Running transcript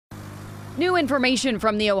New information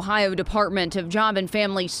from the Ohio Department of Job and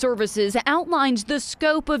Family Services outlines the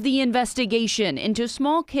scope of the investigation into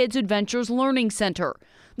Small Kids Adventures Learning Center.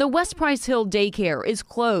 The West Price Hill daycare is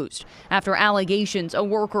closed after allegations a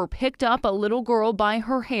worker picked up a little girl by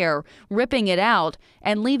her hair, ripping it out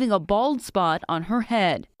and leaving a bald spot on her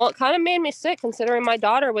head. Well, it kind of made me sick considering my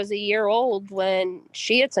daughter was a year old when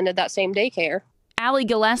she attended that same daycare. Allie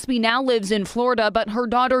Gillespie now lives in Florida, but her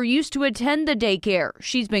daughter used to attend the daycare.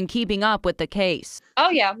 She's been keeping up with the case.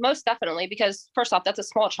 Oh, yeah, most definitely, because first off, that's a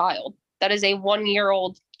small child. That is a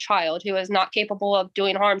 1-year-old child who is not capable of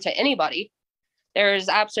doing harm to anybody. There's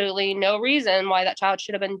absolutely no reason why that child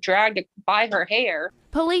should have been dragged by her hair.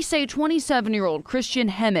 Police say 27-year-old Christian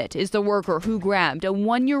Hemmett is the worker who grabbed a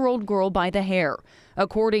 1-year-old girl by the hair.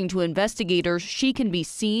 According to investigators, she can be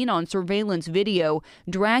seen on surveillance video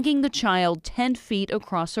dragging the child 10 feet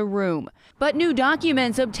across a room. But new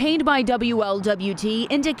documents obtained by WLWT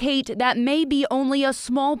indicate that may be only a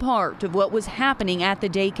small part of what was happening at the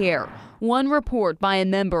daycare. One report by a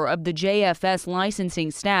member of the JFS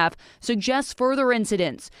licensing staff suggests further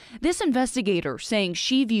incidents. This investigator saying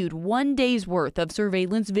she viewed 1 day's worth of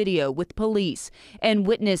surveillance video with police and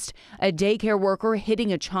witnessed a daycare worker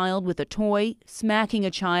hitting a child with a toy, smacking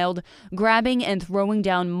a child, grabbing and throwing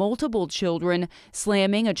down multiple children,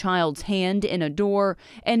 slamming a child's hand in a door,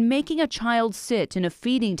 and making a child sit in a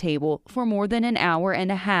feeding table for more than an hour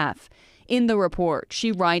and a half. In the report, she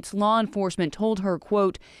writes law enforcement told her,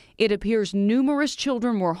 quote, "It appears numerous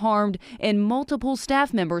children were harmed and multiple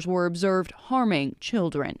staff members were observed harming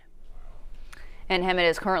children." And Hemmett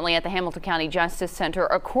is currently at the Hamilton County Justice Center.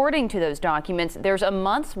 According to those documents, there's a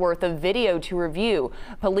month's worth of video to review.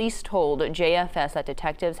 Police told JFS that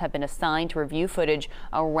detectives have been assigned to review footage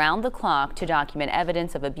around the clock to document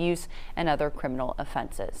evidence of abuse and other criminal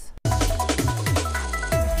offenses.